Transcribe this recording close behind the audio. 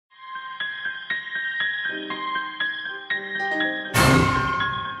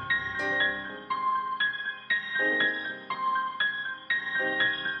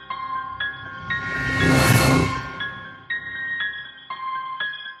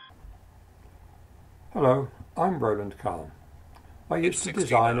Hello, I'm Roland Carn. I used to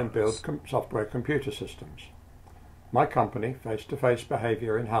design and build software computer systems. My company, Face-to-Face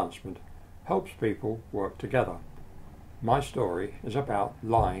Behaviour Enhancement, helps people work together. My story is about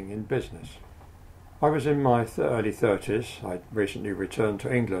lying in business. I was in my early 30s. I'd recently returned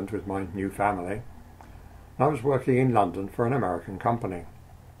to England with my new family. I was working in London for an American company.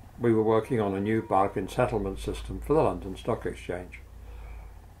 We were working on a new bargain settlement system for the London Stock Exchange.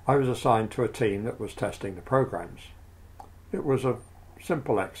 I was assigned to a team that was testing the programs. It was a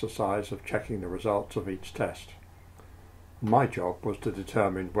simple exercise of checking the results of each test. My job was to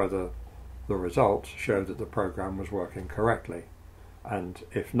determine whether the results showed that the program was working correctly, and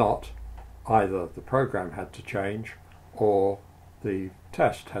if not, either the program had to change or the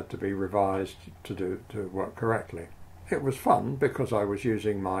test had to be revised to work correctly. It was fun because I was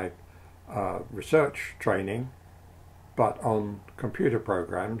using my research training but on computer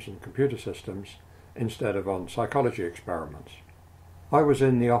programs and computer systems instead of on psychology experiments. I was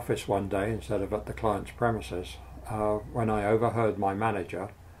in the office one day instead of at the client's premises when I overheard my manager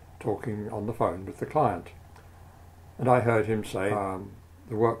talking on the phone with the client. And I heard him say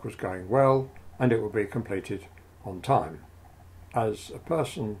the work was going well and it would be completed on time. As a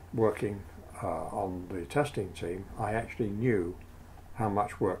person working on the testing team, I actually knew how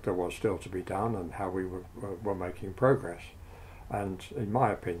much work there was still to be done and how we were making progress. And in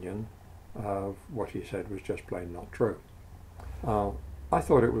my opinion, what he said was just plain not true. I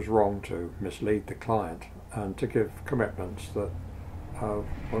thought it was wrong to mislead the client and to give commitments that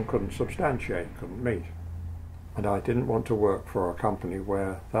one couldn't substantiate, couldn't meet. And I didn't want to work for a company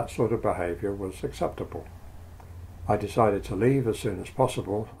where that sort of behaviour was acceptable. I decided to leave as soon as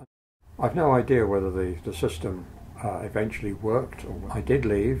possible. I've no idea whether the system eventually worked. I did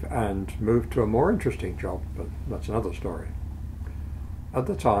leave and moved to a more interesting job, but that's another story. At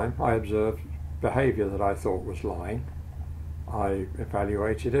the time, I observed behaviour that I thought was lying. I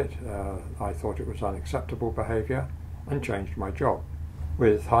evaluated it. I thought it was unacceptable behaviour and changed my job.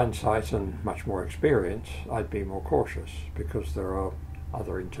 With hindsight and much more experience, I'd be more cautious because there are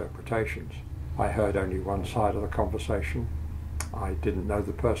other interpretations. I heard only one side of the conversation. I didn't know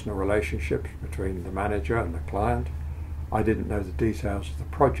the personal relationships between the manager and the client. I didn't know the details of the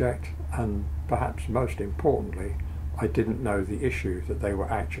project, and perhaps most importantly, I didn't know the issue that they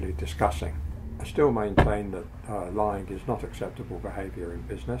were actually discussing. I still maintain that lying is not acceptable behaviour in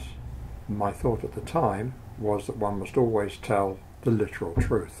business. My thought at the time was that one must always tell the literal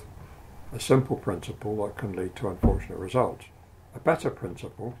truth, a simple principle that can lead to unfortunate results. A better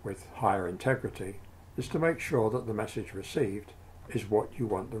principle, with higher integrity, is to make sure that the message received is what you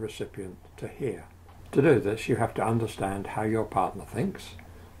want the recipient to hear. To do this, you have to understand how your partner thinks,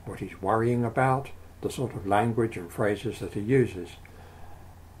 what he's worrying about, the sort of language and phrases that he uses.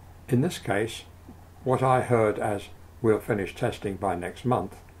 In this case, what I heard as "we'll finish testing by next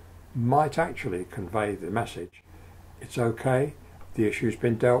month" might actually convey the message, "It's okay, the issue's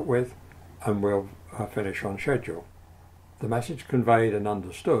been dealt with, and we'll finish on schedule." The message conveyed and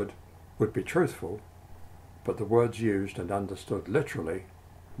understood would be truthful, but the words used and understood literally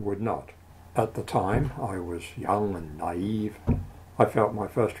would not. At the time, I was young and naive. I felt my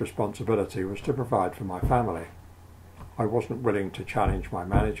first responsibility was to provide for my family. I wasn't willing to challenge my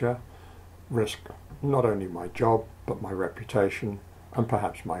manager, risk not only my job, but my reputation, and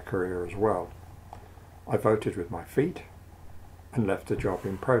perhaps my career as well. I voted with my feet and left the job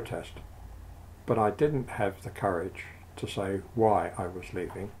in protest. But I didn't have the courage to say why I was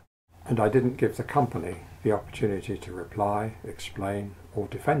leaving, and I didn't give the company the opportunity to reply, explain, or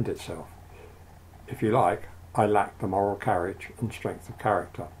defend itself. If you like, I lacked the moral courage and strength of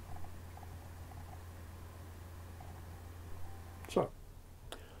character. So,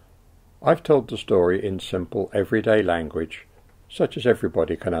 I've told the story in simple, everyday language, such as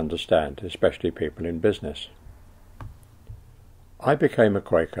everybody can understand, especially people in business. I became a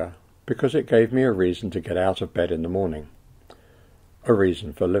Quaker because it gave me a reason to get out of bed in the morning, a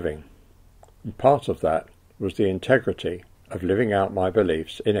reason for living. And part of that was the integrity of living out my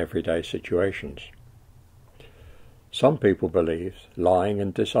beliefs in everyday situations. Some people believe lying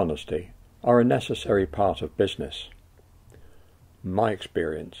and dishonesty are a necessary part of business. My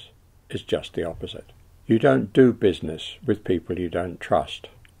experience is just the opposite. You don't do business with people you don't trust.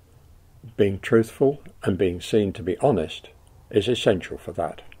 Being truthful and being seen to be honest is essential for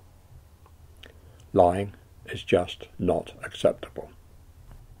that. Lying is just not acceptable.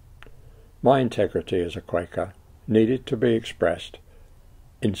 My integrity as a Quaker needed to be expressed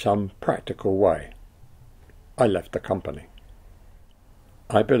in some practical way. I left the company.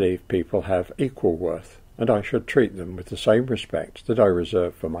 I believe people have equal worth, and I should treat them with the same respect that I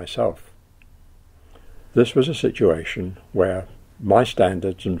reserve for myself. This was a situation where my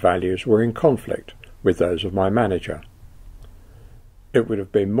standards and values were in conflict with those of my manager. It would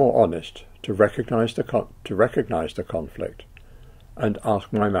have been more honest to recognise the conflict and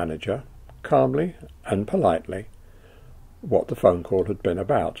ask my manager, calmly and politely, what the phone call had been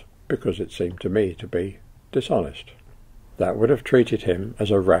about, because it seemed to me to be dishonest. That would have treated him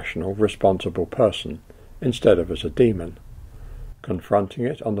as a rational, responsible person instead of as a demon. Confronting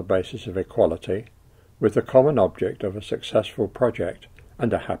it on the basis of equality, with the common object of a successful project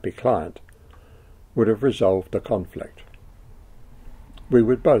and a happy client, would have resolved the conflict. We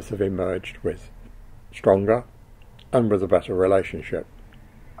would both have emerged with stronger and with a better relationship.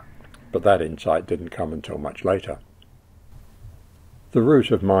 But that insight didn't come until much later. The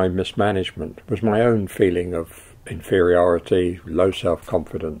root of my mismanagement was my own feeling of inferiority, low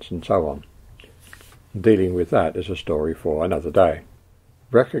self-confidence, and so on. Dealing with that is a story for another day.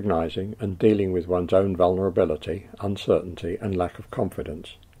 Recognizing and dealing with one's own vulnerability, uncertainty, and lack of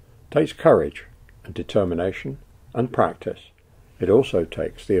confidence takes courage and determination and practice. It also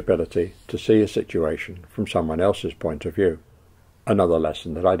takes the ability to see a situation from someone else's point of view. Another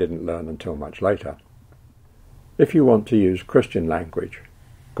lesson that I didn't learn until much later. If you want to use Christian language,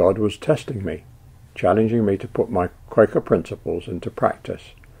 God was testing me, challenging me to put my Quaker principles into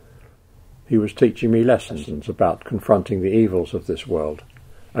practice. He was teaching me lessons about confronting the evils of this world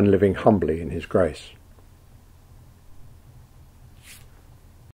and living humbly in His grace.